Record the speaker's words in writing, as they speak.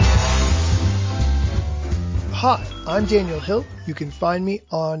Hi, I'm Daniel Hill. You can find me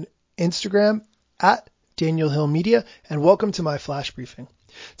on Instagram at Daniel Hill Media, and welcome to my flash briefing.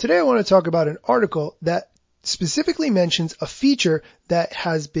 Today I want to talk about an article that specifically mentions a feature that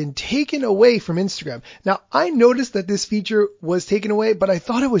has been taken away from Instagram. Now, I noticed that this feature was taken away, but I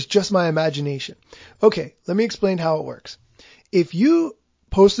thought it was just my imagination. Okay, let me explain how it works. If you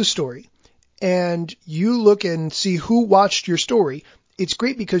post a story and you look and see who watched your story, it's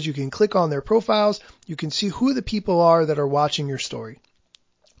great because you can click on their profiles. You can see who the people are that are watching your story.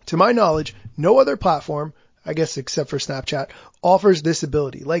 To my knowledge, no other platform, I guess except for Snapchat, offers this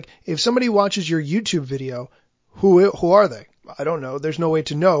ability. Like if somebody watches your YouTube video, who are they? I don't know. There's no way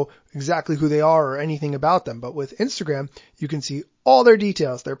to know exactly who they are or anything about them. But with Instagram, you can see all their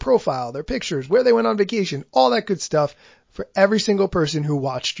details, their profile, their pictures, where they went on vacation, all that good stuff for every single person who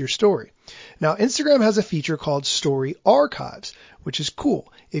watched your story. Now, Instagram has a feature called Story Archives, which is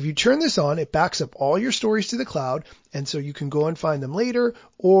cool. If you turn this on, it backs up all your stories to the cloud, and so you can go and find them later,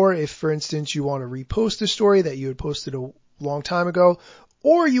 or if, for instance, you want to repost a story that you had posted a long time ago,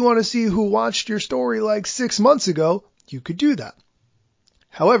 or you want to see who watched your story like 6 months ago, you could do that.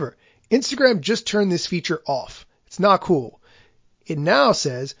 However, Instagram just turned this feature off. It's not cool. It now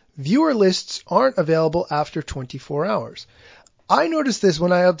says viewer lists aren't available after 24 hours. I noticed this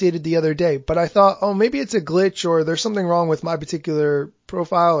when I updated the other day, but I thought, oh, maybe it's a glitch or there's something wrong with my particular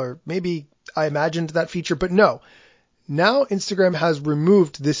profile, or maybe I imagined that feature, but no. Now Instagram has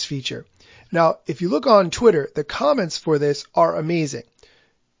removed this feature. Now, if you look on Twitter, the comments for this are amazing.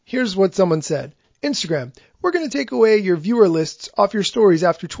 Here's what someone said. Instagram, we're going to take away your viewer lists off your stories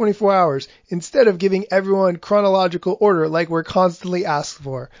after 24 hours instead of giving everyone chronological order like we're constantly asked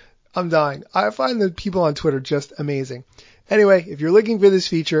for. I'm dying. I find the people on Twitter just amazing. Anyway, if you're looking for this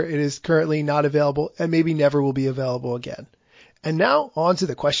feature, it is currently not available and maybe never will be available again. And now on to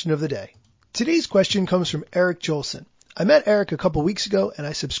the question of the day. Today's question comes from Eric Jolson. I met Eric a couple weeks ago and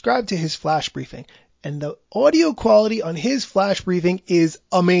I subscribed to his flash briefing, and the audio quality on his flash briefing is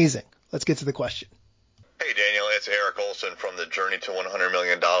amazing. Let's get to the question. Hey Daniel, it's Eric Olson from the Journey to $100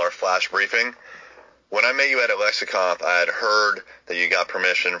 Million Flash Briefing. When I met you at LexiConf, I had heard that you got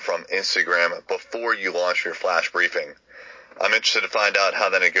permission from Instagram before you launched your flash briefing. I'm interested to find out how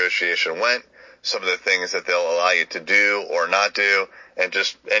that negotiation went, some of the things that they'll allow you to do or not do, and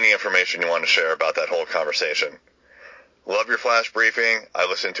just any information you want to share about that whole conversation. Love your flash briefing. I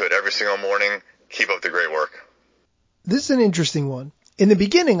listen to it every single morning. Keep up the great work. This is an interesting one. In the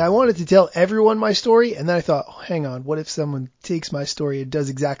beginning, I wanted to tell everyone my story, and then I thought, oh, hang on, what if someone takes my story and does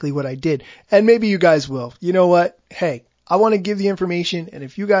exactly what I did? And maybe you guys will. You know what? Hey, I want to give the information, and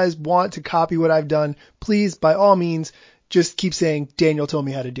if you guys want to copy what I've done, please, by all means, just keep saying, Daniel told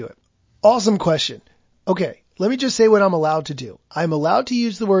me how to do it. Awesome question. Okay, let me just say what I'm allowed to do. I'm allowed to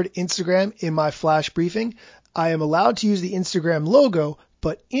use the word Instagram in my flash briefing. I am allowed to use the Instagram logo,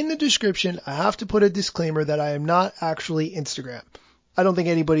 but in the description, I have to put a disclaimer that I am not actually Instagram. I don't think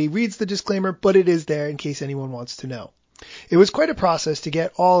anybody reads the disclaimer, but it is there in case anyone wants to know. It was quite a process to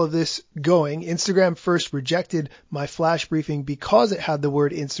get all of this going. Instagram first rejected my flash briefing because it had the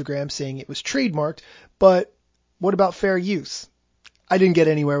word Instagram, saying it was trademarked, but what about fair use? I didn't get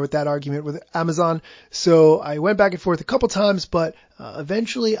anywhere with that argument with Amazon, so I went back and forth a couple times, but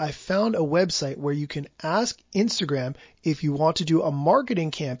eventually I found a website where you can ask Instagram if you want to do a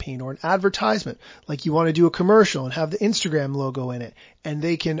marketing campaign or an advertisement, like you want to do a commercial and have the Instagram logo in it, and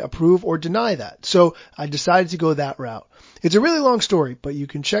they can approve or deny that. So I decided to go that route. It's a really long story, but you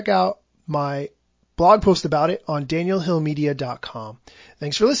can check out my blog post about it on danielhillmedia.com.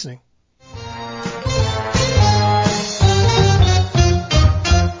 Thanks for listening.